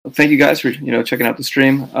thank you guys for checking out the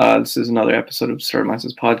stream. This is another episode of Startup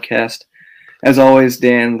Mindsets podcast. As always,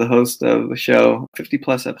 Dan, the host of the show, 50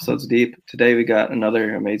 plus episodes deep. Today we got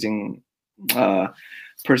another amazing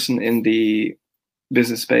person in the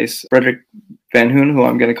business space. Frederick Van Hoon, who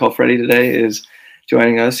I'm going to call Freddie today, is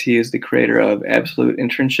joining us. He is the creator of Absolute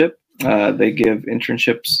Internship. They give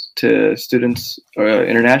internships to students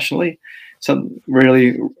internationally. Some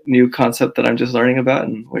really new concept that I'm just learning about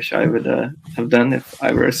and wish I would have done if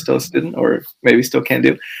I were still a student, or maybe still can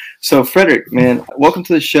do. So Frederick, man, welcome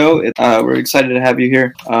to the show. We're excited to have you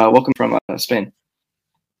here. Welcome from Spain.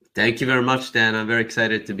 Thank you very much, Dan. I'm very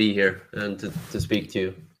excited to be here and to speak to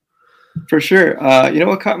you. For sure.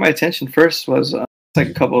 What caught my attention first was like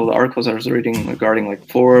a couple of the articles I was reading regarding like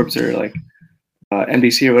Forbes or like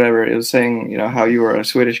NBC or whatever. It was saying, how you were a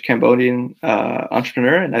Swedish Cambodian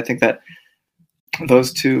entrepreneur. And I think that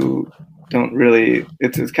those two don't really,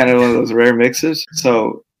 it's kind of one of those rare mixes.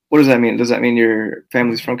 So what does that mean? Does that mean your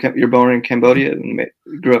family's you're born in Cambodia and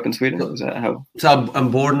grew up in Sweden? Is that how? So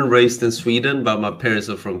I'm born and raised in Sweden, but my parents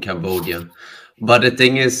are from Cambodia. But the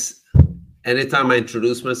thing is, anytime I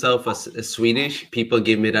introduce myself as Swedish, people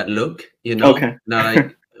give me that look, Okay. Now,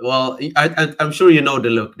 like, well, I'm sure you know the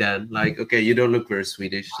look, Dan. Like, okay, you don't look very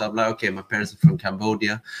Swedish. So I'm like, okay, my parents are from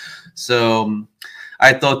Cambodia. So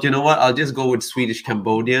I thought, you know what, I'll just go with Swedish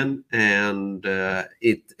Cambodian, and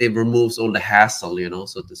it removes all the hassle,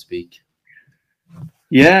 so to speak.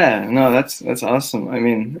 Yeah, no, that's awesome. I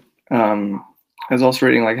mean, I was also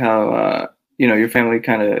reading like how your family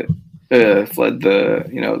kind of fled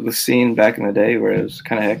the scene back in the day where it was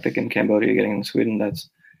kind of hectic in Cambodia. Getting in Sweden, that's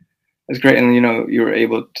great. And you were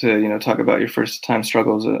able to talk about your first time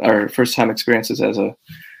struggles or first time experiences as a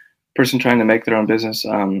person trying to make their own business.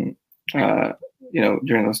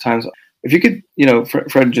 During those times, if you could,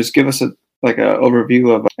 Fred, just give us a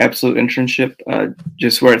overview of Absolute Internship,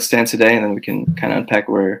 just where it stands today, and then we can kind of unpack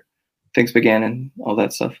where things began and all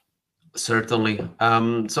that stuff. Certainly.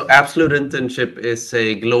 So Absolute Internship is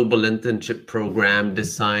a global internship program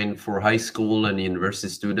designed for high school and university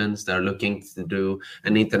students that are looking to do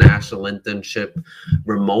an international internship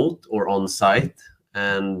remote or on-site.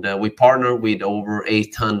 And we partner with over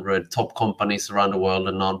 800 top companies around the world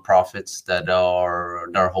and nonprofits that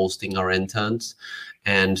are hosting our interns.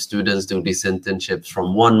 And students do these internships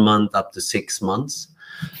from 1 month up to 6 months.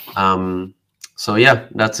 So yeah,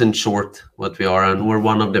 that's in short what we are, and we're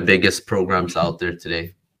one of the biggest programs out there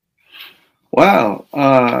today. Wow.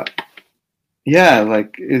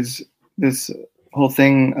 Is this whole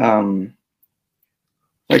thing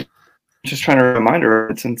just trying to remind her,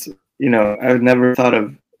 since I've never thought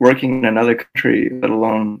of working in another country, let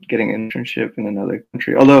alone getting an internship in another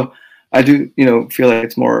country. Although I do, feel like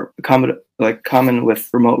it's more common with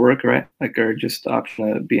remote work, right? Like, or just the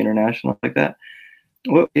option to be international like that.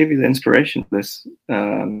 What gave you the inspiration for this?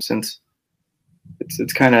 Since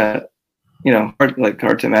it's kind of, hard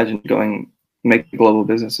to imagine make a global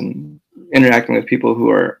business and interacting with people who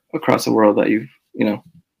are across the world that it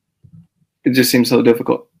just seems so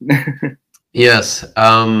difficult. Yes.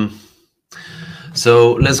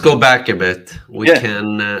 So let's go back a bit.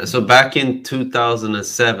 So back in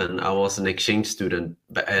 2007, I was an exchange student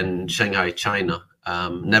in Shanghai, China.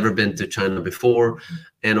 Never been to China before,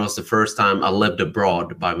 and it was the first time I lived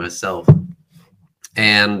abroad by myself.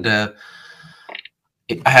 And I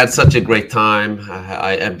had such a great time.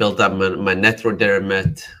 I built up my network there,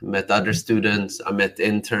 met other students, I met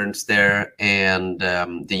interns there, and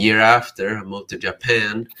the year after, I moved to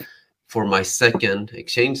Japan for my second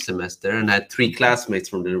exchange semester, and I had 3 classmates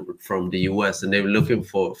from the US, and they were looking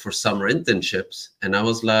for summer internships. And I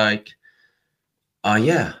was like,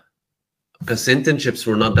 yeah, because internships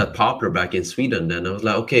were not that popular back in Sweden then. I was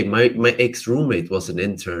like, okay, my ex-roommate was an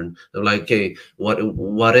intern. I'm like, okay,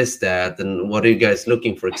 what is that? And what are you guys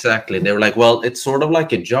looking for exactly? And they were like, well, it's sort of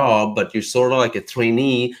like a job, but you're sort of like a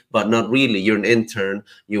trainee, but not really. You're an intern,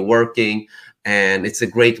 you're working, and it's a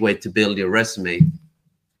great way to build your resume.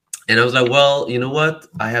 And I was like, well, you know what?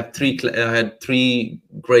 I had 3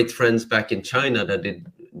 great friends back in China that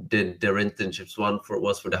did their internships. One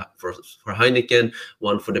was for Heineken,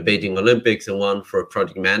 one for the Beijing Olympics, and one for a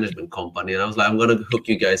project management company. And I was like, I'm gonna hook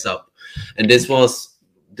you guys up. And this was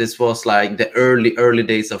like the early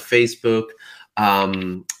days of Facebook.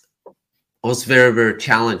 It was very, very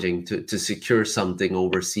challenging to secure something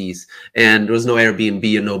overseas, and there was no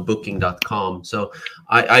Airbnb and no Booking.com. So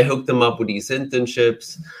I hooked them up with these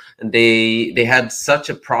internships, and they had such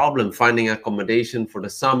a problem finding accommodation for the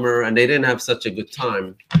summer, and they didn't have such a good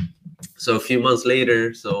time. So a few months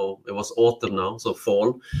later, so it was autumn now, so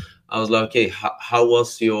fall, I was like, okay, how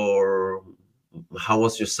was your how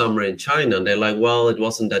was your summer in China? And they're like, well, it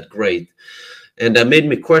wasn't that great. And that made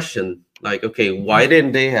me question, like, okay, why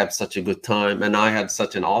didn't they have such a good time and I had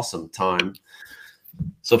such an awesome time?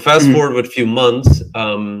 So fast forward a few months,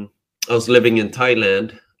 I was living in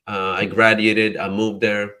Thailand. I graduated, I moved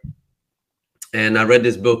there, and I read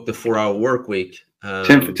this book, The 4-Hour Workweek.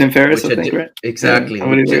 Tim Ferriss, I think, right? Exactly,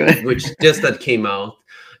 Yeah, which just that came out.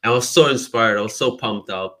 I was so inspired. I was so pumped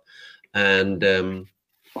up. And it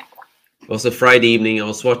was a Friday evening. I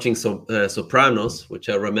was watching Sopranos, which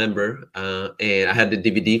I remember, and I had the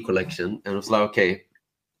DVD collection. And I was like, okay,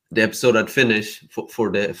 the episode had finished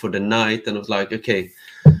for the night, and I was like, okay,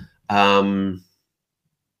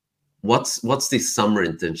 what's these summer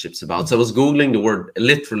internships about? So I was Googling the word,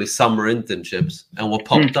 literally summer internships, and what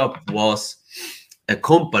popped up was a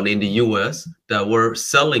company in the US that were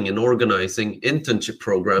selling and organizing internship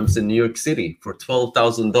programs in New York City for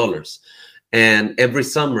 $12,000. And every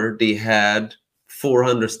summer they had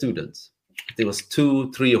 400 students. There was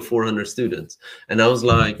 200, 300, or 400 students. And I was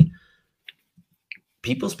like,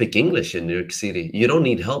 people speak English in New York City. You don't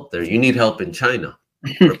need help there. You need help in China,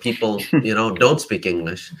 where people, don't speak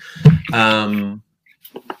English. So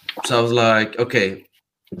I was like, okay,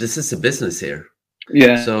 this is a business here.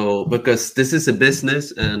 Yeah. So because this is a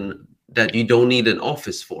business and that you don't need an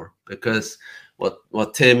office for, because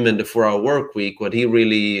what Tim and the 4-Hour Workweek, what he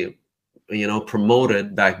really,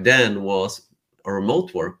 promoted back then was a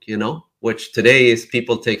remote work, which today is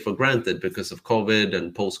people take for granted because of COVID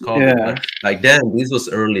and post-COVID. Yeah. But back then, these was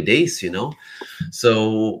early days,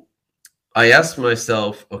 So I asked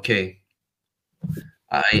myself, okay,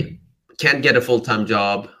 I can't get a full-time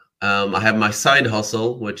job. I have my side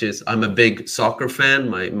hustle, which is I'm a big soccer fan.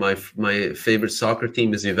 My favorite soccer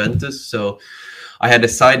team is Juventus. So I had a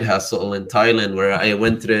side hustle in Thailand where I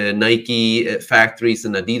went to the Nike factories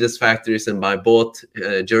and Adidas factories, and I bought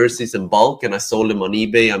jerseys in bulk and I sold them on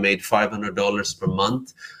eBay. I made $500 per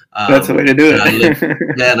month. That's the way to do it.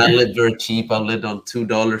 And I lived very cheap. I lived on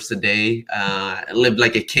 $2 a day. I lived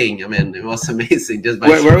like a king. I mean, it was amazing. Just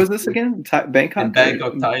where was this again? Bangkok? In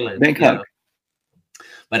Bangkok, Thailand. Bangkok. Yeah.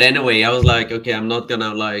 But anyway, I was like, okay, I'm not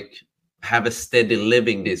gonna have a steady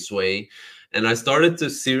living this way. And I started to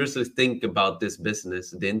seriously think about this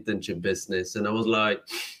business, the internship business. And I was like,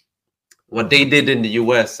 what they did in the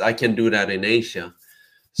US, I can do that in Asia.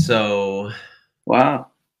 So wow,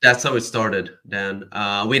 that's how it started, Dan.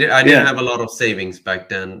 I didn't have a lot of savings back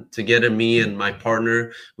then. Together, me and my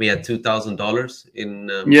partner, we had $2,000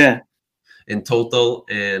 in total,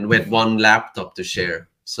 and we had one laptop to share.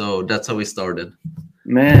 So that's how we started.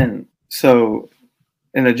 Man, so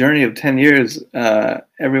in a journey of 10 years,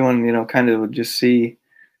 everyone, kind of would just see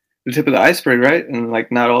the tip of the iceberg, right? And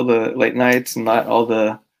not all the late nights and not all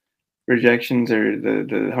the rejections or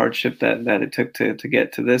the hardship that it took to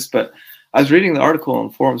get to this. But I was reading the article on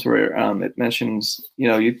forums where it mentions,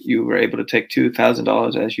 you were able to take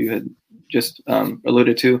 $2,000, as you had just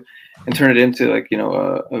alluded to, and turn it into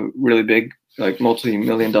a really big,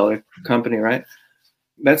 multi-million-dollar company, right?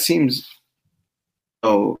 That seems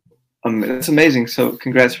that's amazing. So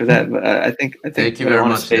congrats for that. But I think thank you very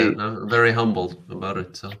much. I'm very humbled about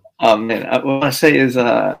it. So man, what I want to say is,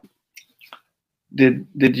 did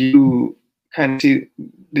you kind of see?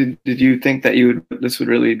 Did you think that this would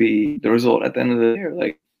really be the result at the end of the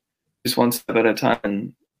year, just one step at a time?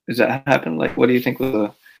 And does that happen? What do you think was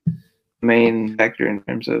the main factor in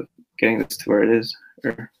terms of getting this to where it is,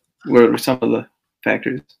 or what were some of the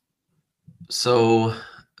factors? So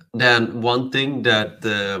then one thing that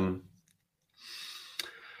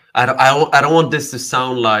I don't want this to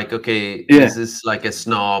sound like, okay, this is like a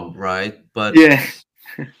snob, right? But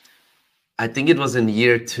I think it was in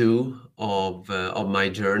year 2 of my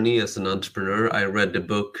journey as an entrepreneur. I read the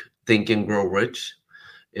book Think and Grow Rich.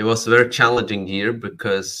 It was a very challenging year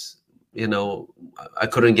because I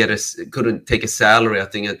couldn't take a salary. I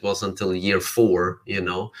think it was until year 4.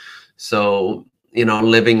 So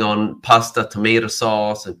living on pasta, tomato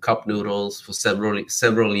sauce, and cup noodles for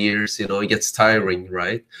several years, it gets tiring,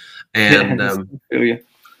 right? And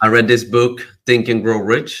I read this book, Think and Grow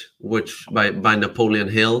Rich, which by Napoleon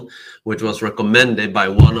Hill, which was recommended by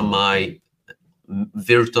one of my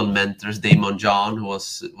virtual mentors, Damon John, who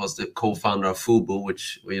was the co-founder of Fubo,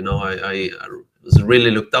 which I was really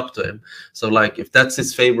looked up to him. So if that's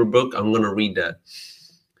his favorite book, I'm gonna read that.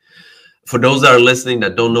 For those that are listening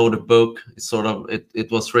that don't know the book,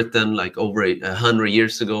 it was written over 100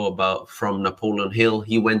 years ago from Napoleon Hill.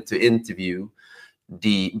 He went to interview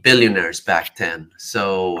the billionaires back then.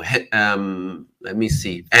 So let me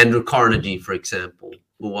see, Andrew Carnegie, for example,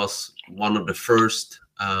 who was one of the first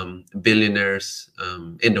billionaires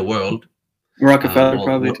in the world. Rockefeller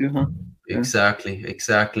probably too, huh? Exactly.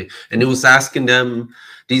 And it was asking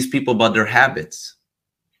these people about their habits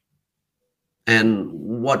and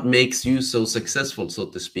what makes you so successful, so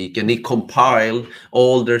to speak. And he compiled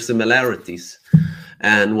all their similarities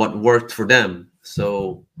and what worked for them.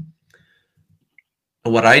 So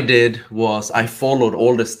what I did was I followed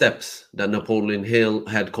all the steps that Napoleon Hill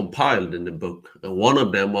had compiled in the book. And one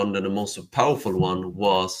of the most powerful one,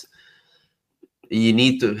 was you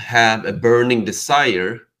need to have a burning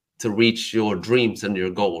desire to reach your dreams and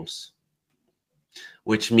your goals,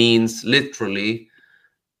 which means literally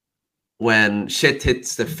when shit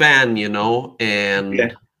hits the fan,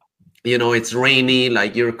 and it's rainy,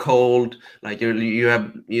 like you're cold, like you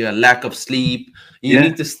have lack of sleep, you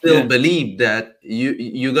need to still believe that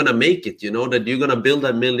you're gonna make it, that you're gonna build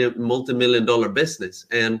a multi-million-dollar business.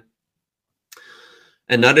 And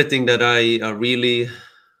another thing that I really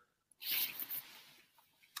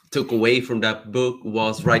took away from that book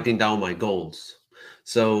was writing down my goals.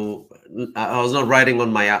 So I was not writing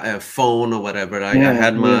on my phone or whatever. I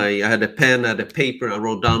had a pen, I had a paper. I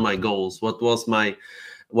wrote down my goals.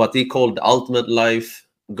 What he called the ultimate life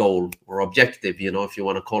goal or objective, if you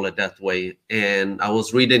want to call it that way. And I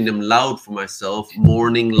was reading them loud for myself,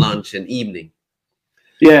 morning, lunch, and evening.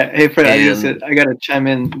 Yeah. Hey, Fred, I got to chime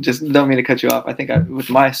in. Just don't mean to cut you off. I think with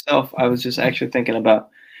myself, I was just actually thinking about,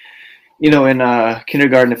 in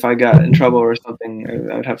kindergarten, if I got in trouble or something,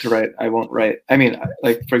 I would have to write, I won't write. I mean,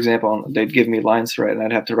 like, for example, they'd give me lines to write and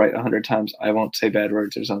I'd have to write 100 times, I won't say bad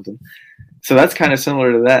words or something. So that's kind of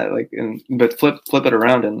similar to that. Like, but flip it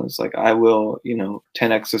around, and it's like, I will,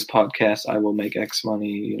 10x this podcast, I will make X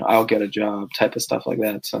money, I'll get a job, type of stuff like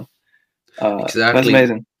that. So exactly. That's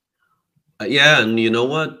amazing. Yeah. And you know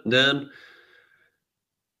what, Dan?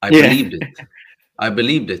 I believed it.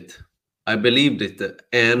 I believed it.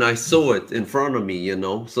 And I saw it in front of me,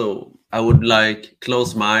 so I would like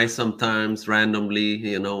close my eyes sometimes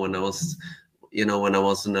randomly, when I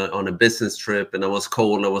was on a business trip and I was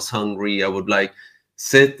cold, I was hungry, I would like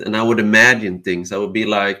sit and I would imagine things. I would be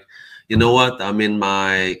like, you know what, I'm in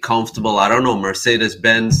my comfortable, I don't know,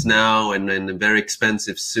 Mercedes-Benz now, and in a very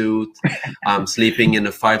expensive suit. I'm sleeping in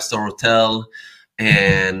a 5-star hotel,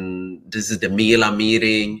 and this is the meal I'm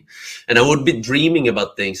eating. And I would be dreaming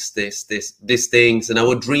about these things, and I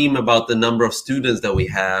would dream about the number of students that we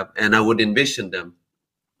have, and I would envision them.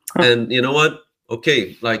 And you know what?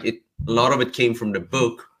 Okay, like a lot of it came from the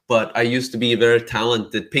book, but I used to be a very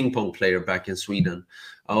talented ping pong player back in Sweden.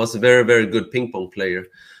 I was a very, very good ping pong player.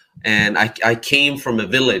 And I came from a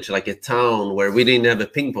village, like a town, where we didn't have a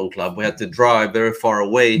ping pong club. We had to drive very far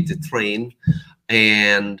away to train.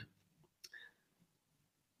 And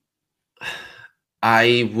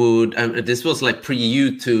this was like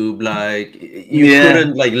pre-YouTube, like you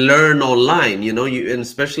couldn't like learn online, and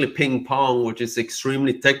especially ping pong, which is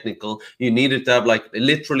extremely technical. You needed to have like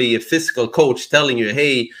literally a physical coach telling you,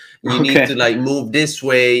 hey, you need to like move this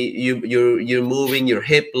way. You're moving your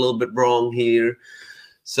hip a little bit wrong here.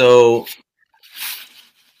 So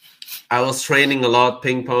I was training a lot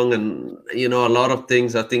ping pong, and a lot of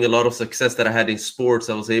things. I think a lot of success that I had in sports,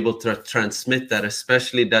 I was able to transmit that,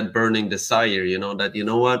 especially that burning desire,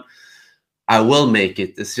 that I will make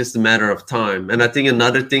it. It's just a matter of time. And I think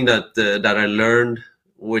another thing that I learned,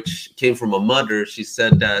 which came from a mother, she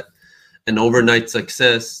said that an overnight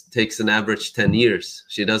success takes an average 10 years.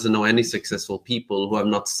 She doesn't know any successful people who have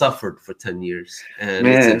not suffered for 10 years, and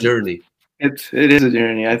it's a journey. It is a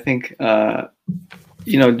journey. I think.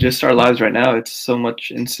 Just our lives right now, it's so much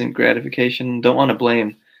instant gratification. Don't want to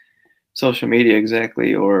blame social media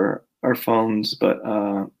exactly or our phones, but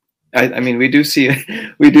I mean, we do see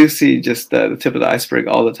just the tip of the iceberg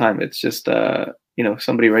all the time. It's just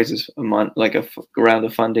somebody raises a round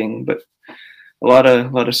of funding, but a lot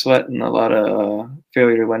of sweat and a lot of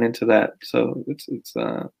failure went into that. So it's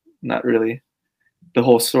not really the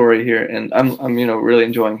whole story here. And I'm really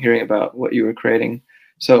enjoying hearing about what you were creating.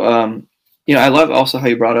 So I love also how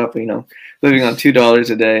you brought up, living on $2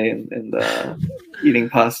 a day and eating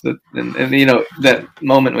pasta, and that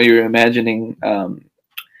moment when you were imagining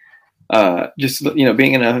just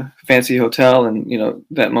being in a fancy hotel, and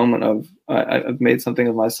that moment of I've made something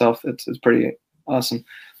of myself. It's pretty awesome.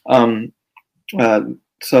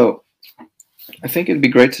 So I think it'd be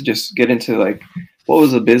great to just get into like what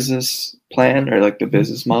was the business plan or like the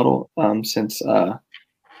business model, since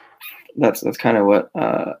that's kind of what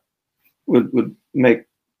would make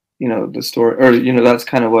the story, or that's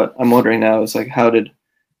kind of what I'm wondering now, is like, how did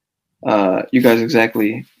you guys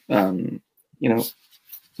exactly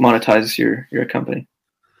monetize your company?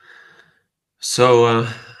 So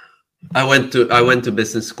I went to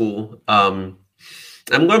business school. I'm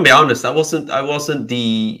going to be honest, I wasn't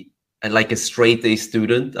the like a straight A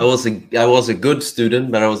student. I was a good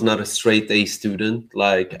student, but I was not a straight A student.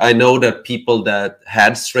 Like, I know that people that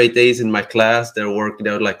had straight A's in my class, they're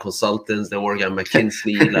like consultants, they work at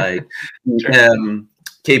McKinsey, like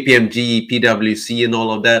KPMG, PwC, and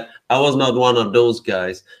all of that. I was not one of those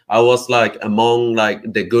guys. I was like among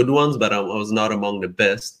like the good ones, but I was not among the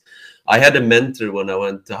best. I had a mentor when I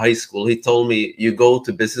went to high school. He told me, you go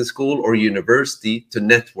to business school or university to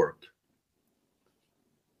network.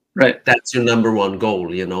 Right. That's your number one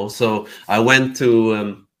goal, you know? So I went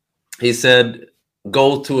to, he said,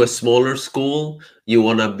 go to a smaller school. You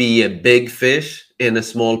want to be a big fish in a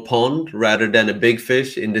small pond rather than a big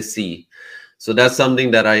fish in the sea. So that's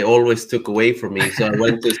something that I always took away from me. So I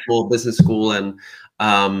went to a small business school, and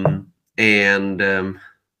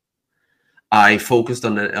I focused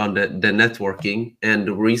on the networking. And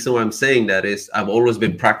the reason why I'm saying that is I've always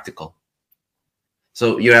been practical.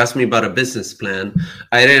 So you asked me about a business plan.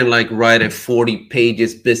 I didn't like write a 40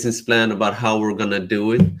 pages business plan about how we're going to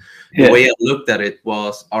do it. Yeah. The way I looked at it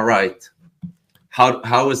was, all right,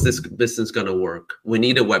 how is this business going to work? We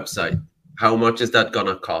need a website. How much is that going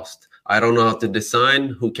to cost? I don't know how to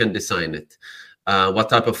design. Who can design it? What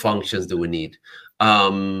type of functions do we need?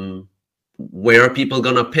 Where are people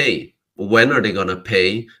going to pay? When are they going to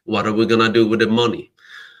pay? What are we going to do with the money?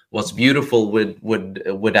 What's beautiful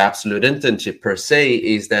with Absolute Internship per se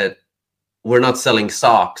is that we're not selling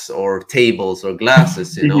socks or tables or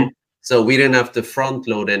glasses, you know. So we didn't have to front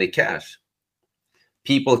load any cash.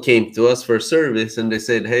 People came to us for service and they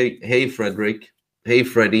said, hey, Frederick, hey,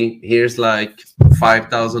 Freddie, here's like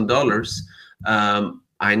 $5,000.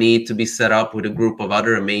 I need to be set up with a group of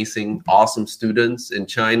other amazing, awesome students in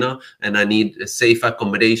China, and I need a safe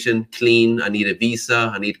accommodation, clean. I need a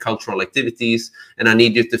visa. I need cultural activities, and I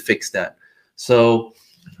need you to fix that. So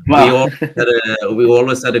wow. we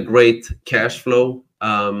always had a great cash flow,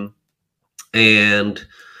 and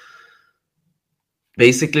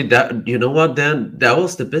basically that, you know what, Dan, that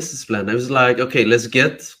was the business plan. I was like, okay, let's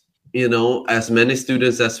get, you know, as many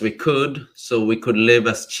students as we could, so we could live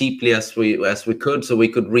as cheaply as we could, so we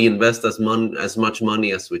could reinvest as much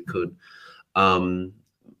money as we could.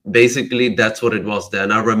 Basically, that's what it was then.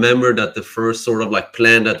 I remember that the first sort of like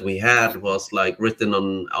plan that we had was like written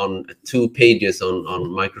on 2 pages on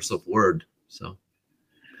Microsoft Word. So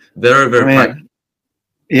very practical.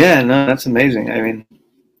 Yeah, no, that's amazing. I mean,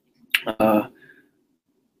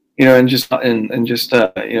 you know, and just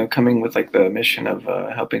you know, coming with like the mission of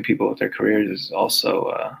helping people with their careers is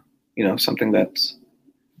also you know, something that's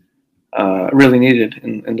really needed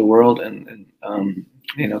in the world, and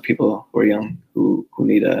you know, people who are young who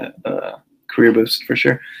need a career boost for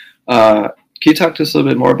sure. Can you talk to us a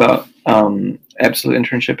little bit more about Absolute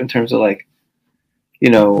Internship in terms of like, you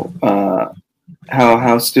know,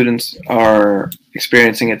 how students are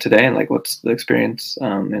experiencing it today, and like what's the experience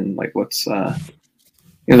and like what's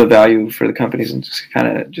you know, the value for the companies, and just kind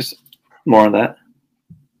of just more on that?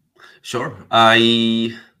 Sure.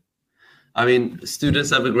 I mean, students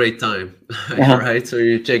have a great time, right? So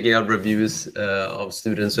you're checking out reviews of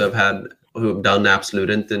students who have done Absolute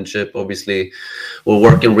Internship. Obviously, we're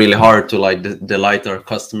working really hard to like delight our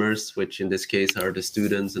customers, which in this case are the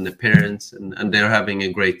students and the parents, and they're having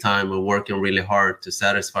a great time. We're working really hard to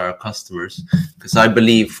satisfy our customers, because I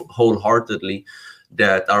believe wholeheartedly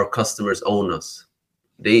that our customers own us.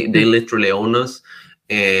 They literally own us,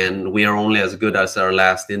 and we are only as good as our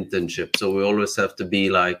last internship. So we always have to be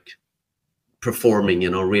like performing,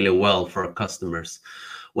 you know, really well for our customers.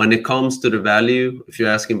 When it comes to the value, if you're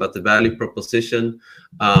asking about the value proposition,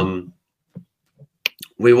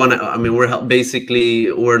 we want to, I mean, we're not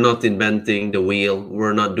inventing the wheel.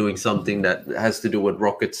 We're not doing something that has to do with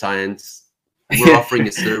rocket science. We're offering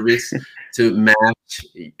a service to match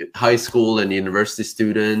high school and university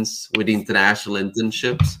students with international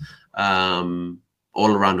internships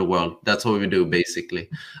all around the world. That's what we do, basically.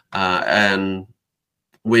 And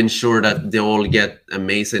we ensure that they all get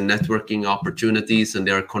amazing networking opportunities, and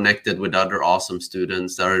they are connected with other awesome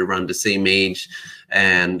students that are around the same age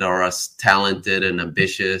and are as talented and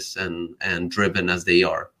ambitious and driven as they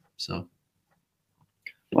are. So,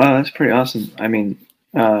 wow, that's pretty awesome. I mean,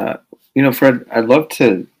 you know, Fred, I'd love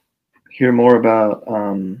to hear more about,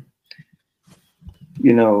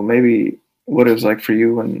 you know, maybe what it was like for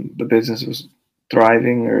you when the business was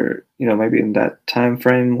thriving, or, you know, maybe in that time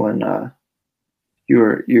frame when you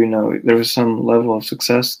were, you know, there was some level of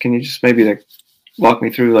success. Can you just maybe like walk me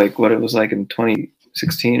through like what it was like in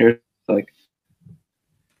 2016, or like,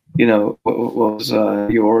 you know, what was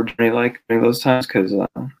your journey like during those times? Because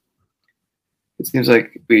it seems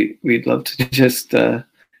like we'd love to just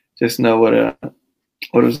know what it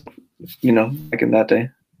was, you know, like in that day.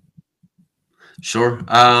 Sure.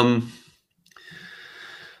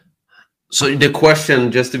 So the question,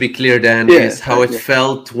 just to be clear, Dan, is how it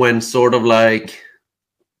felt when sort of like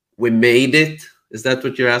we made it. Is that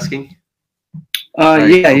what you're asking? Like,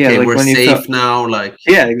 okay, like we're safe now. Like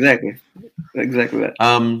exactly that.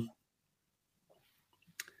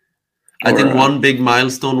 I think one big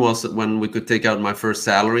milestone was when we could take out my first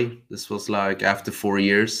salary. This was like after 4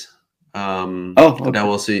 years. Okay.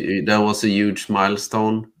 That was a huge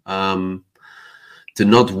milestone. To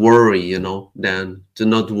not worry, Dan, to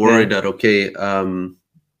not worry that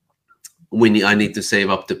I need to save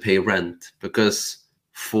up to pay rent, because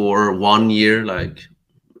for 1 year, like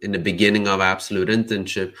in the beginning of Absolute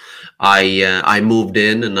Internship, I moved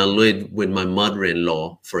in and I lived with my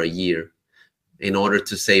mother-in-law for a year in order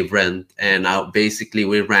to save rent, and basically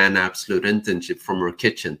we ran Absolute Internship from her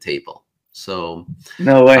kitchen table. So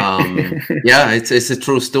no way. Yeah, it's a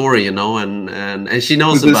true story, and she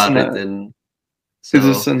knows about it. And so, is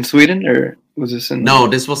this in Sweden or was this in? No,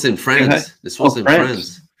 this was in France. This was in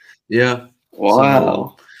France. Yeah.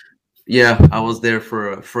 Wow. So, yeah, I was there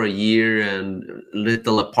for a year, and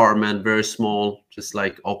little apartment, very small, just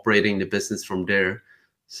like operating the business from there.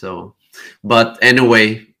 So, but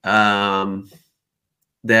anyway,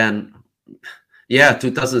 then, yeah,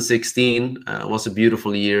 2016 was a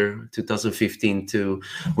beautiful year. 2015 too.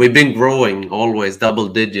 We've been growing always double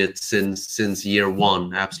digits since year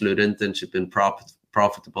one. Absolute Internship been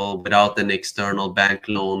profitable without any external bank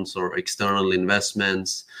loans or external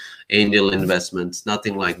investments, angel investments,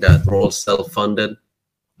 nothing like that. We're all self-funded.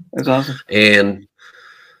 That's awesome. And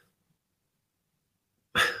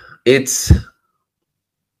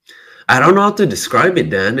I don't know how to describe it,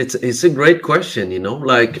 Dan. It's a great question,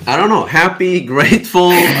 like, I don't know, happy, grateful,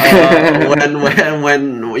 when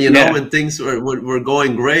things were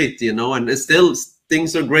going great, and it's still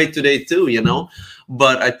things are great today too,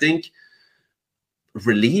 but I think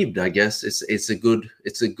relieved, I guess, it's a good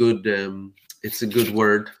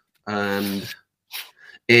word. And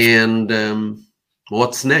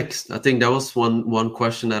what's next? I think that was one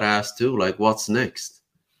question that I asked too, like, what's next?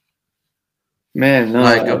 Man, no,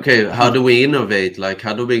 like, okay, how do we innovate? Like,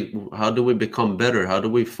 how do we become better? How do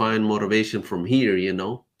we find motivation from here?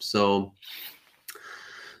 So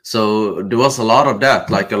there was a lot of that,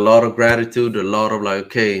 like a lot of gratitude, a lot of like,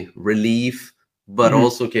 okay, relief, but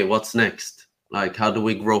also, okay, what's next? Like, how do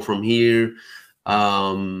we grow from here?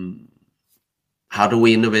 How do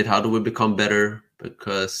we innovate? How do we become better?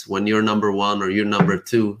 Because when you're number one or you're number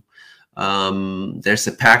two, there's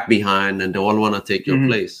a pack behind, and they all want to take your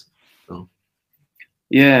place.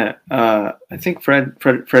 Yeah, I think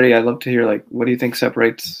Freddie, I'd love to hear, like, what do you think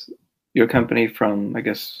separates your company from, I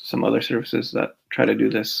guess, some other services that try to do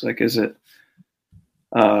this? Like, is it,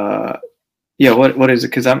 what is it?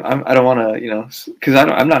 Because I don't want to, because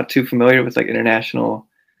I'm not too familiar with like international.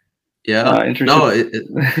 No.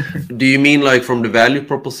 Do you mean like from the value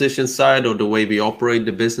proposition side, or the way we operate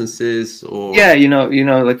the businesses, or? Yeah,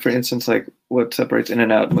 like, for instance, like what separates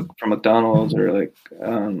In-N-Out from McDonald's, or like,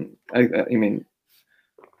 I mean.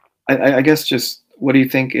 I guess just what do you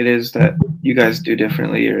think it is that you guys do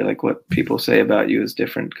differently, or like what people say about you is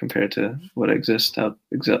different compared to what exists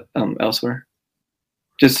elsewhere?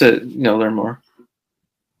 Just to learn more.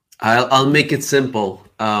 I'll make it simple.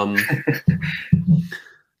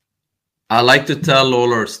 I like to tell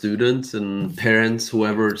all our students and parents,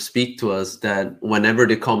 whoever speak to us, that whenever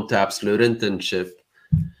they come to Absolute Internship,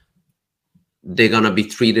 they're going to be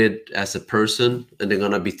treated as a person, and they're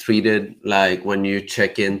going to be treated like when you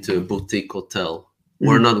check into a boutique hotel.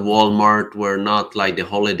 We're not Walmart. We're not like the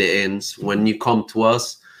Holiday Inns. When you come to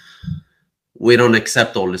us, we don't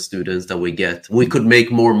accept all the students that we get. We could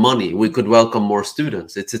make more money. We could welcome more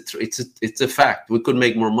students. It's a fact. We could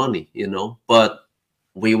make more money, but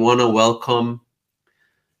we want to welcome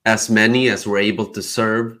as many as we're able to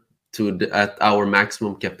serve at our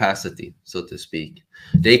maximum capacity, so to speak.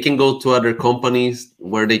 They can go to other companies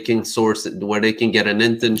where they can source it, where they can get an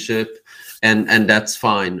internship, and that's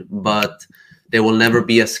fine. But they will never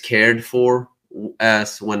be as cared for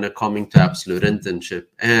as when they're coming to Absolute Internship.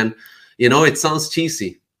 And it sounds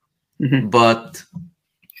cheesy, but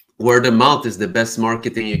word of mouth is the best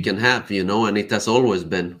marketing you can have, and it has always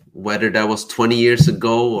been. Whether that was 20 years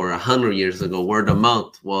ago or 100 years ago, word of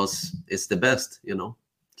mouth it's the best,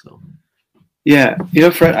 So. Yeah,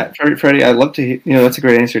 Freddie, I'd love to hear, that's a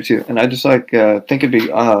great answer too. And I just think it'd be,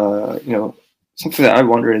 something that I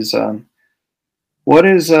wonder is, what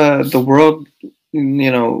is the world,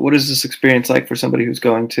 what is this experience like for somebody who's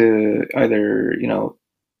going to either,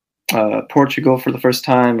 Portugal for the first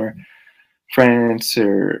time, or France,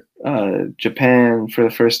 or Japan for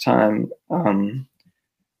the first time?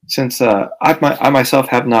 since I myself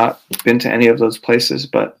have not been to any of those places,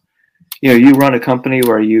 but you run a company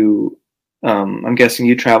where I'm guessing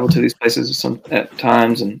you travel to these places at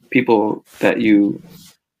times, and people that you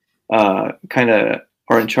kind of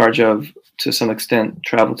are in charge of to some extent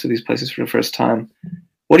travel to these places for the first time.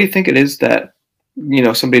 What do you think it is that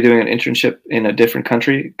somebody doing an internship in a different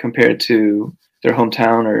country compared to their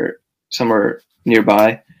hometown or somewhere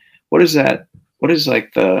nearby? What is that? What is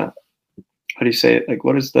like the, how do you say it? Like,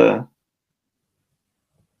 what is the,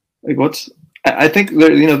 like, what's, I think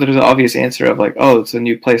there's an obvious answer of like, oh, it's a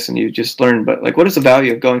new place and you just learn, but like, what is the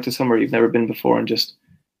value of going to somewhere you've never been before and just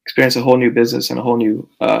experience a whole new business and a whole new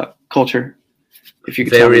culture? If you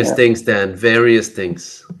could various things, Dan, various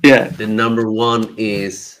things. Yeah. The number one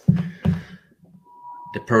is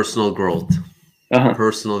the personal growth.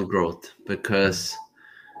 Personal growth, because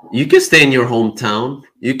you can stay in your hometown,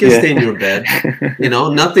 you can stay in your bed,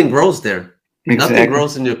 nothing grows there. Exactly. Nothing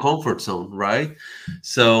grows in your comfort zone, right?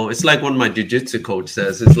 So it's like what my jiu-jitsu coach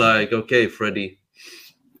says. It's like, okay, Freddie,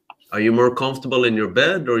 are you more comfortable in your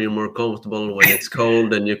bed, or you're more comfortable when it's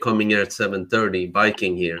cold and you're coming here at 7:30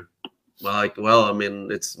 biking here? Well, I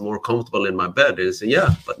mean, it's more comfortable in my bed. Is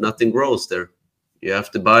yeah, but nothing grows there. You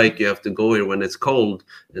have to bike, you have to go here when it's cold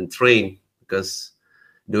and train, because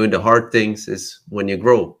doing the hard things is when you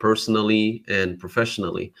grow personally and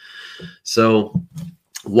professionally. So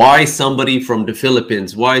why somebody from the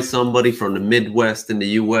Philippines, why somebody from the Midwest in the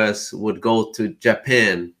US would go to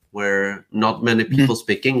Japan, where not many people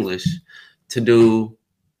speak English, to do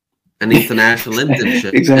an international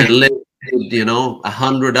internship and live with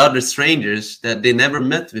 100 other strangers that they never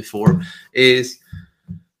met before, is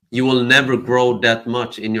you will never grow that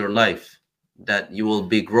much in your life that you will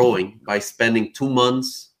be growing by spending 2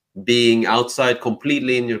 months being outside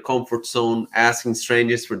completely in your comfort zone, asking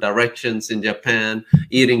strangers for directions in Japan,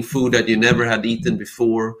 eating food that you never had eaten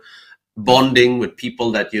before, bonding with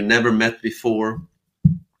people that you never met before.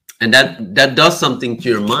 And that does something to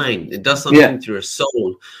your mind. It does something to your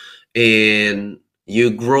soul. And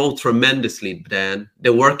you grow tremendously, Dan.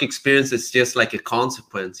 The work experience is just like a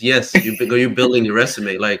consequence. Yes, you're building your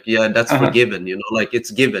resume. Like, yeah, that's forgiven, like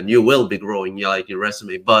it's given. You will be growing, like your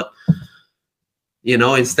resume. But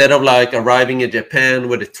instead of like arriving at Japan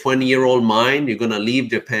with a 20-year-old mind, you're going to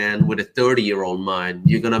leave Japan with a 30-year-old mind.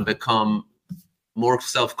 You're going to become more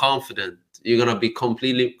self-confident. You're going to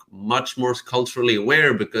be much more culturally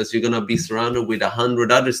aware, because you're going to be surrounded with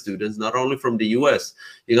 100 other students, not only from the US.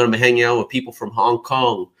 You're going to be hanging out with people from Hong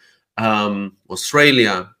Kong,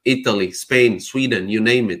 Australia, Italy, Spain, Sweden, you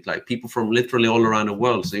name it, like people from literally all around the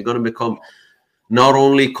world. So you're going to become not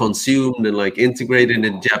only consumed and like integrated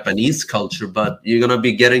in Japanese culture, but you're going to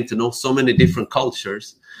be getting to know so many different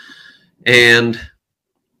cultures. And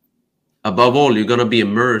above all, you're going to be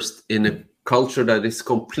immersed in a culture that is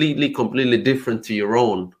completely different to your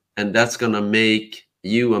own. And that's going to make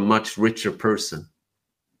you a much richer person.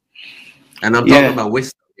 And I'm talking about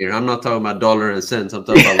wisdom here. I'm not talking about dollar and cents. I'm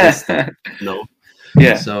talking about wisdom.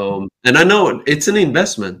 Yeah. So, and I know it's an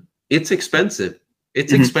investment. It's expensive.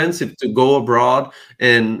 It's expensive to go abroad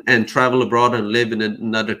and travel abroad and live in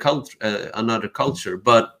another culture.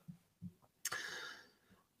 But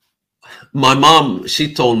my mom,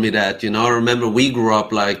 she told me that, I remember we grew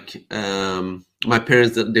up like, my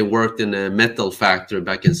parents, they worked in a metal factory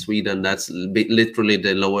back in Sweden. That's literally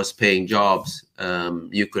the lowest paying jobs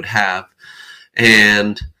you could have.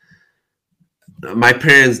 And my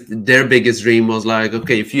parents, their biggest dream was like,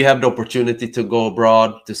 okay, if you have the opportunity to go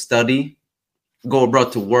abroad to study, go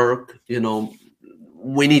abroad to work,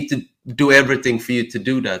 we need to do everything for you to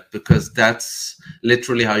do that, because that's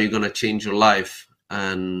literally how you're going to change your life,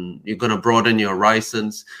 and you're going to broaden your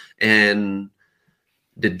horizons, and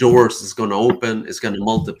the doors is going to open, it's going to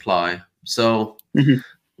multiply. So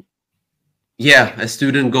a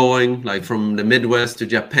student going like from the Midwest to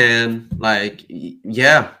Japan, like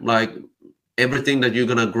everything that you're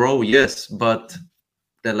going to grow, yes, but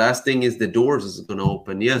the last thing is the doors is going to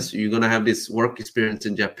open. Yes, you're going to have this work experience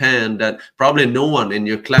in Japan that probably no one in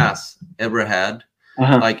your class ever had.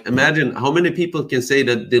 Like, imagine how many people can say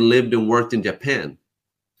that they lived and worked in Japan.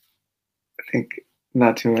 I think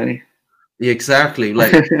not too many. Exactly.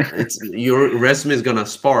 Like, your resume is going to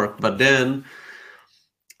spark, but then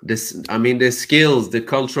the skills, the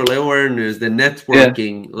cultural awareness, the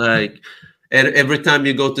networking, like, and every time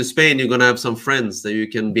you go to Spain, you're going to have some friends that you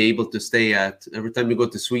can be able to stay at. Every time you go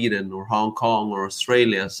to Sweden or Hong Kong or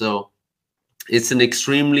Australia. So it's an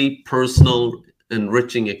extremely personal,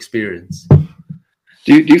 enriching experience.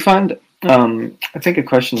 Do you find, I think a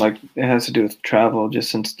question like it has to do with travel,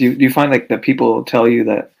 just since, do you find like that people tell you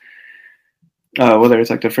that, whether it's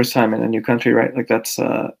like the first time in a new country, right? Like that's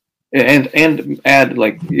and add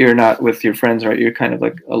like you're not with your friends, right? You're kind of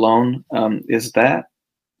like alone. Is that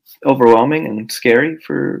overwhelming and scary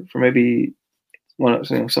for maybe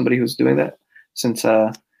somebody who's doing that? Since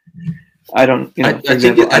I don't, for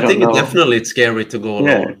example, I don't know. Definitely it's scary to go alone.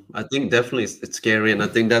 Yeah. I think definitely it's scary, and I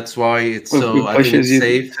think that's why it's It so. I think pushes it's you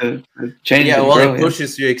safe. to change. Yeah, and well, grow, it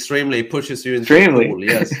pushes you extremely. It pushes you into Extremely. the pool.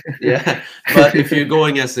 Yes, yeah. But if you're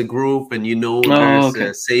going as a group and you know there's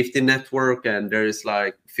a safety network and there's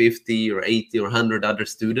like 50 or 80 or 100 other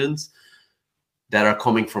students that are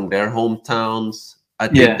coming from their hometowns, I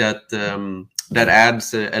think that that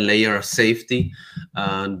adds a layer of safety.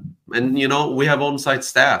 And we have on-site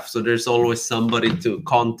staff, so there's always somebody to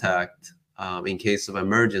contact in case of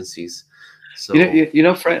emergencies. So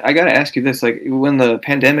Fred, I got to ask you this: like when the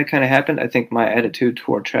pandemic kind of happened, I think my attitude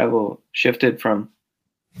toward travel shifted from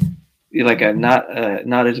like a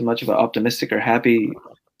not as much of an optimistic or happy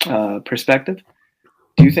perspective.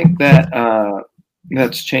 Do you think that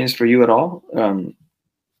that's changed for you at all? I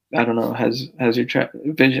don't know. Has your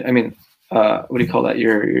vision? I mean, what do you call that?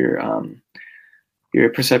 Your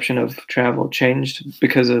perception of travel changed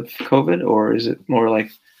because of COVID, or is it more like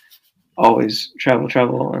always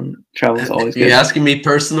travel and travel is always good? You're asking me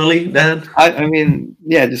personally, Dan? I mean,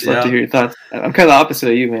 yeah, just love to hear your thoughts. I'm kind of the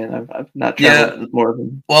opposite of you, man. I've not traveled more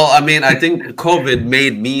than. Well, I mean, I think COVID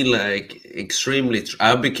made me like extremely.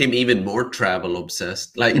 I became even more travel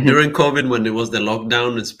obsessed. Like during COVID, when there was the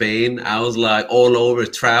lockdown in Spain, I was like all over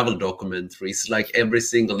travel documentaries, like every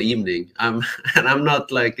single evening. And I'm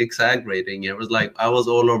not like exaggerating. It was like I was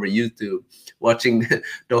all over YouTube watching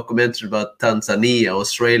documentaries about Tanzania,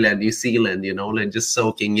 Australia, New Zealand, like just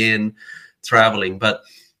soaking in traveling. But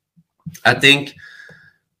I think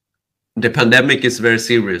the pandemic is very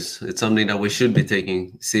serious. It's something that we should be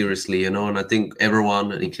taking seriously, and I think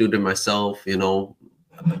everyone, including myself,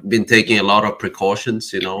 been taking a lot of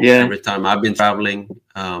precautions, every time I've been traveling,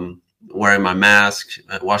 wearing my mask,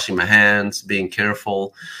 washing my hands, being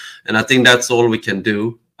careful. And I think that's all we can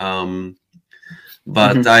do. But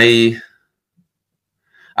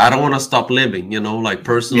I don't want to stop living, like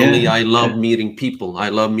personally, I love meeting people. I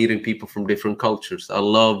love meeting people from different cultures. I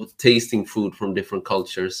love tasting food from different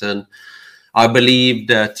cultures. And I believe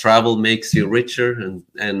that travel makes you richer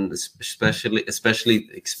and especially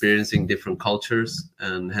experiencing different cultures.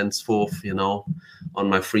 And henceforth, on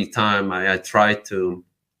my free time, I try to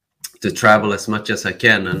travel as much as I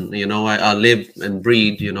can. And, I live and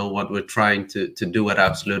breathe, what we're trying to do at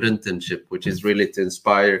Absolute Internship, which is really to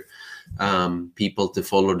inspire people to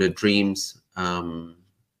follow their dreams and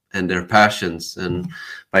their passions, and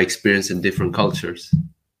by experiencing different cultures.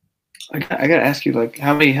 I gotta ask you, like,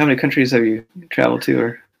 how many countries have you traveled to,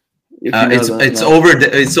 or it's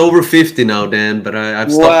over 50 now, Dan, but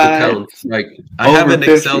I've stopped to count. Like I have an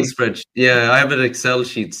 50? Excel spreadsheet. Yeah, I have an Excel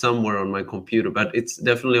sheet somewhere on my computer, but it's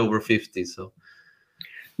definitely over 50. So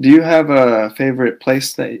do you have a favorite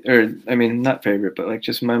place that, or I mean, not favorite, but like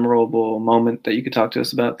just memorable moment that you could talk to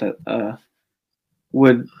us about that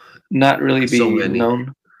would not really be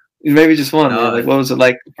known? Maybe just one. Like, what was it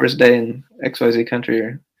like the first day in XYZ country?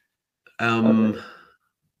 Or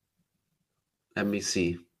let me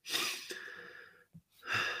see.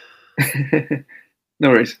 No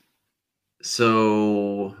worries.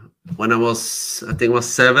 So when I think it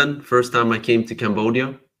was 7, first time I came to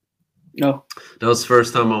Cambodia. No. That was the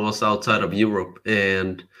first time I was outside of Europe,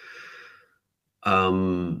 and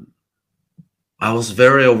I was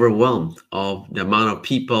very overwhelmed of the amount of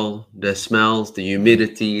people, the smells, the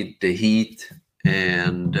humidity, the heat,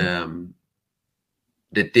 and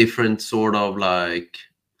the different sort of like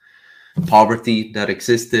poverty that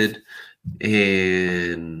existed,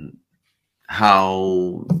 and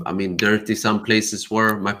how, I mean, dirty some places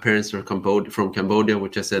were. My parents were from Cambodia,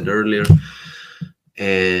 which I said earlier,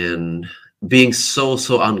 and being so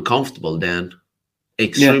uncomfortable, Dan.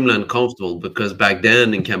 Extremely uncomfortable, because back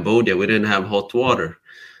then in Cambodia we didn't have hot water,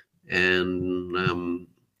 and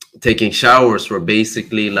taking showers were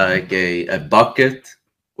basically like a bucket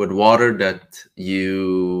with water that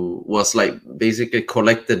was like basically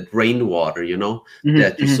collected rainwater,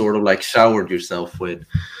 that you sort of like showered yourself with,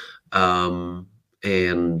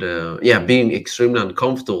 being extremely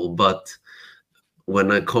uncomfortable. But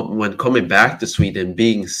when coming back to Sweden,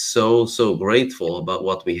 being so grateful about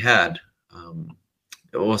what we had.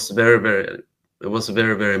 It was a very,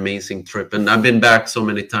 very amazing trip, and I've been back so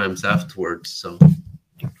many times afterwards. So,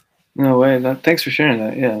 no way. Thanks for sharing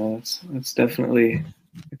that. Yeah, that's definitely,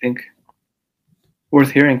 I think,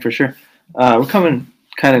 worth hearing for sure. We're coming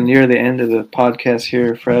kind of near the end of the podcast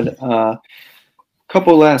here, Fred.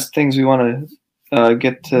 Couple last things we want to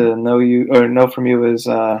get to know from you is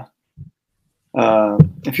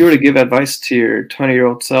If you were to give advice to your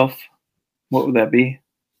 20-year-old self, what would that be?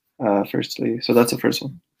 Firstly, so that's the first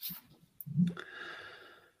one.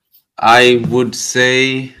 I would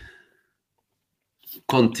say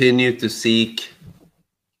continue to seek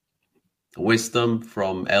wisdom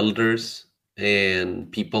from elders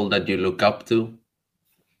and people that you look up to,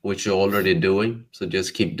 which you're already doing. So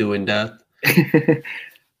just keep doing that.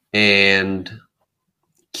 And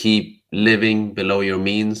keep living below your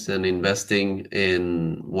means and investing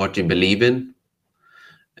in what you believe in.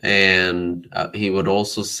 And he would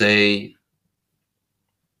also say,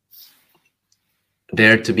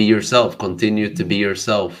 dare to be yourself, continue to be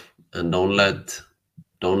yourself, and don't let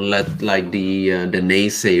like the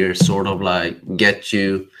naysayers sort of like get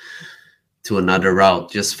you to another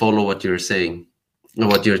route. Just follow what you're saying and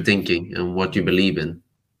what you're thinking and what you believe in.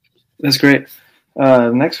 That's great.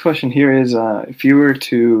 Next question here is, if you were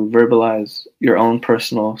to verbalize your own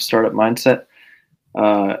personal startup mindset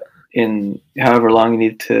in however long you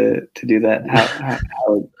need to do that, how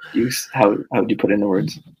would you put it into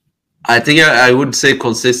words? I think I would say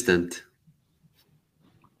consistent.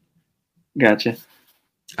 Gotcha.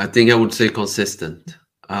 I think I would say consistent.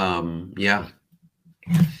 Yeah.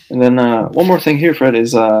 And then one more thing here, Fred,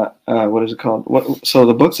 is what is it called? So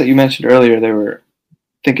the books that you mentioned earlier, they were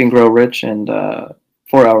Think and Grow Rich and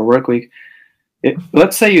 4-Hour Workweek.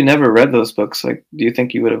 Let's say you never read those books. Like, do you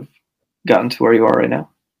think you would have gotten to where you are right now?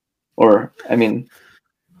 Or, I mean,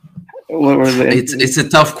 what were the? It's a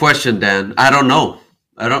tough question, Dan. I don't know.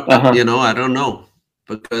 I don't know,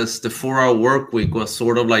 because the 4-Hour Workweek was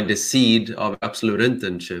sort of like the seed of Absolute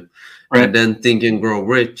Internship, right. And then Think and Grow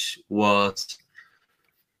Rich was.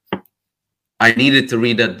 I needed to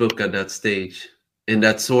read that book at that stage, and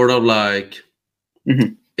that sort of like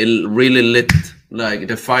it really lit like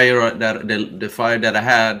the fire that I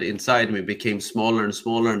had inside me became smaller and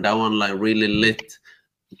smaller, and that one like really lit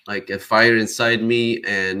like a fire inside me,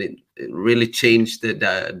 and it really changed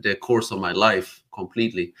the course of my life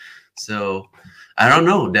completely. So I don't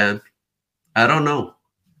know, Dan. I don't know.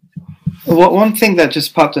 Well, one thing that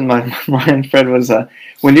just popped in my mind, Fred, was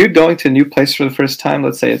when you're going to a new place for the first time,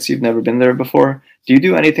 let's say you've never been there before, do you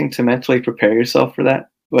do anything to mentally prepare yourself for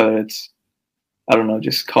that? Whether it's, I don't know,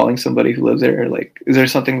 just calling somebody who lives there, or like, is there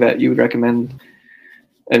something that you would recommend,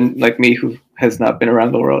 and like me, who has not been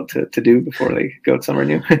around the world, to do before they go somewhere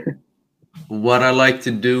new? What I like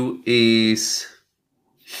to do is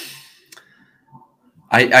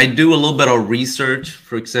I do a little bit of research,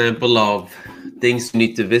 for example, of things you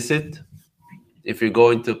need to visit if you're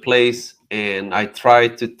going to a place, and I try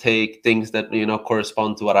to take things that,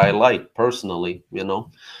 correspond to what I like personally.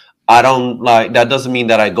 I don't like, that doesn't mean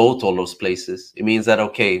that I go to all those places. It means that,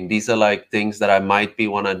 okay, these are like things that I might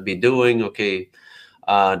want to be doing. Okay,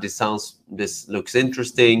 this looks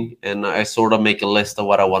interesting, and I sort of make a list of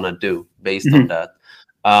what I want to do based on that.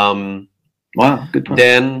 Wow, good point.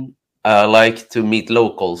 Then I like to meet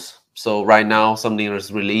locals. So right now, something that's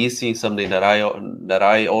really easy, something that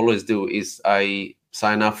I always do is I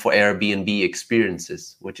sign up for Airbnb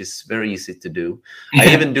experiences, which is very easy to do.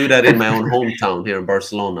 I even do that in my own hometown here in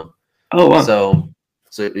Barcelona. Oh wow! So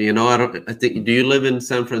I think. Do you live in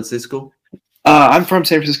San Francisco? I'm from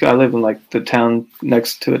San Francisco. I live in like the town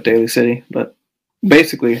next to it, Daly City, but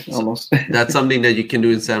basically almost. That's something that you can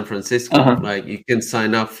do in San Francisco. Like you can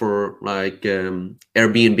sign up for like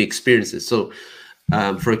Airbnb experiences. So,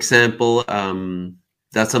 for example,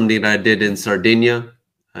 that's something that I did in Sardinia.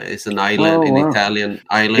 It's an island, Italian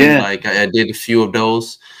island. Yeah. Like I did a few of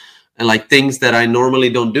those, and like things that I normally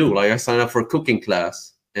don't do. Like I signed up for a cooking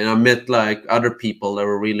class, and I met like other people that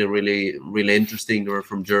were really, really, really interesting. They were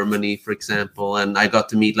from Germany, for example, and I got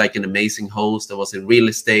to meet like an amazing host that was in real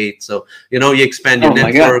estate. So you expand your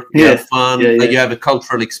network, you have fun, like you have a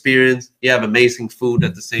cultural experience, you have amazing food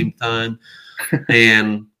at the same time.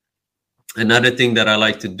 And another thing that I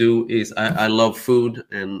like to do is I love food,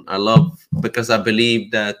 and because I believe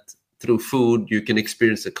that through food you can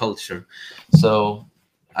experience a culture. So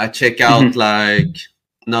I check out like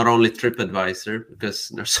not only TripAdvisor, because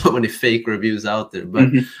there's so many fake reviews out there, but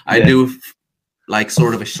I do like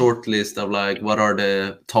sort of a short list of like what are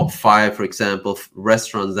the top 5, for example,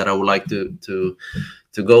 restaurants that I would like to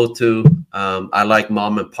go to. I like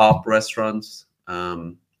mom and pop restaurants.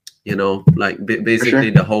 Like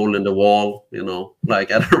basically the hole in the wall,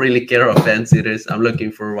 like I don't really care how fancy it is. I'm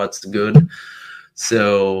looking for what's good.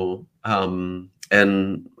 So,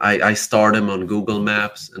 and I start them on Google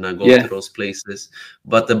Maps, and I go to those places.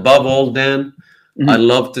 But above all, Dan, I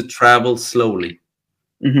love to travel slowly.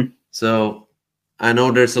 So I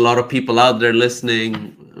know there's a lot of people out there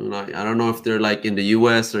listening. I don't know if they're like in the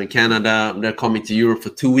US or in Canada. They're coming to Europe for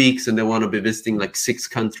 2 weeks and they want to be visiting like 6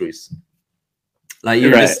 countries. Like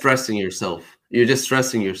you're just stressing yourself. You're just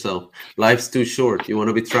stressing yourself. Life's too short. You want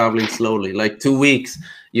to be traveling slowly. Like 2 weeks,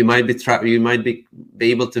 you might be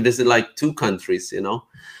able to visit like 2 countries. You know,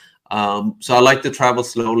 so I like to travel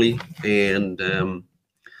slowly, and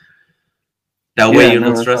that way you're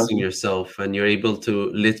not stressing yourself, and you're able to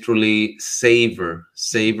literally savor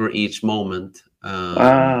each moment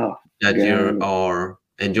that you are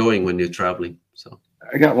enjoying when you're traveling. So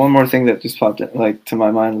I got one more thing that just popped like to my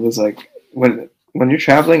mind. It was like when you're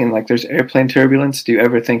traveling and like there's airplane turbulence, do you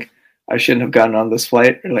ever think I shouldn't have gotten on this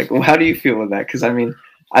flight? Or like, well, how do you feel with that? Because I mean,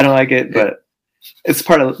 I don't like it, but it's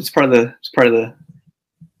part of the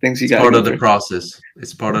things you got. Part of the process.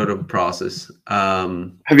 It's part of the process.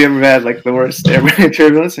 Have you ever had like the worst airplane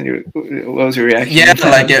turbulence, and what was your reaction? Yeah,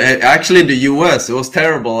 like actually in the US, it was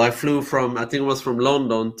terrible. I flew from, I think it was from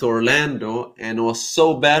London to Orlando, and it was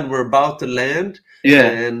so bad. We're about to land. Yeah,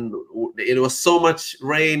 and it was so much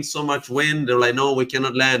rain, so much wind. They're like, no, we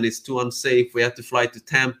cannot land. It's too unsafe. We have to fly to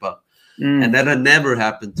Tampa. And that had never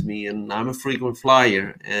happened to me. And I'm a frequent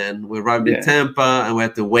flyer. And we arrived in Tampa, and we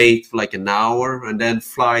had to wait for like an hour and then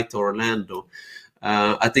fly to Orlando.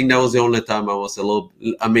 I think that was the only time I was a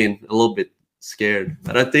little bit scared.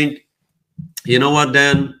 But I think, you know what,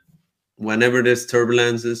 Dan? Whenever there's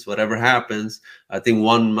turbulences, whatever happens, I think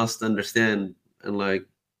one must understand and like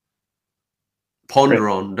ponder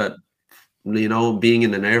on that, you know, being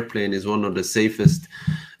in an airplane is one of the safest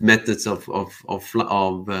methods of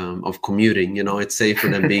commuting. You know, it's safer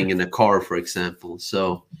than being in a car, for example.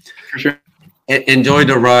 So for sure, enjoy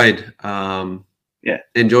the ride.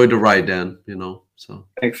 Enjoy the ride, Dan. You know, so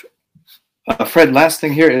thanks. Fred, last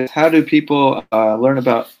thing here is, how do people learn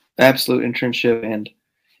about Absolute internship? And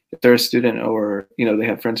if they're a student, or you know, they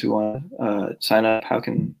have friends who want to sign up, how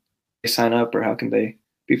can they sign up, or how can they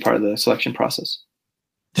be part of the selection process?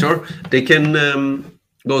 Sure. They can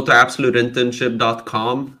go to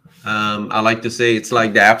absoluteinternship.com. I like to say it's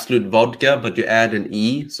like the Absolute vodka, but you add an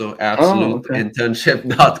E, so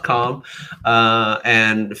absoluteinternship.com,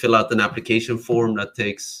 and fill out an application form that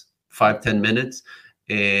takes 5-10 minutes,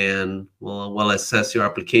 and we'll assess your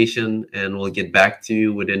application, and we'll get back to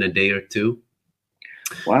you within a day or 2.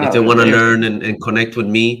 Wow, if they want to learn and connect with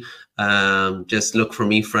me, just look for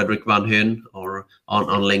me, Fredrik Van Huyn, or on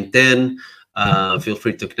LinkedIn. Feel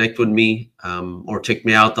free to connect with me, or check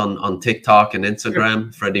me out on TikTok and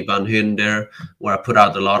Instagram, Freddy Van Huyn there, where I put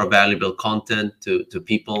out a lot of valuable content to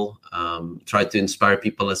people, try to inspire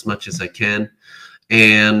people as much as I can.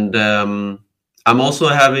 And I'm also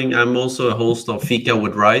a host of Fika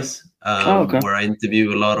with Rice, where I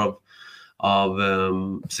interview a lot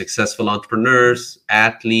of successful entrepreneurs,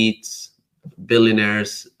 athletes,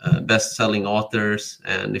 billionaires, best-selling authors.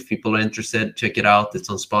 And if people are interested, check it out. It's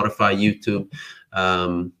on Spotify, YouTube,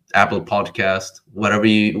 Apple Podcast,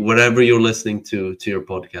 whatever you're listening to your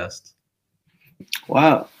podcast.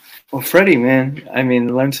 Wow. Well, Freddie, man, I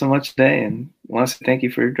mean, learned so much today, and I want to say thank you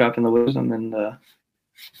for dropping the wisdom and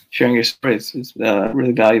sharing your stories. It's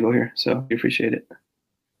really valuable here, so we appreciate it.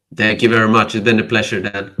 Thank you very much. It's been a pleasure,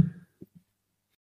 Dan.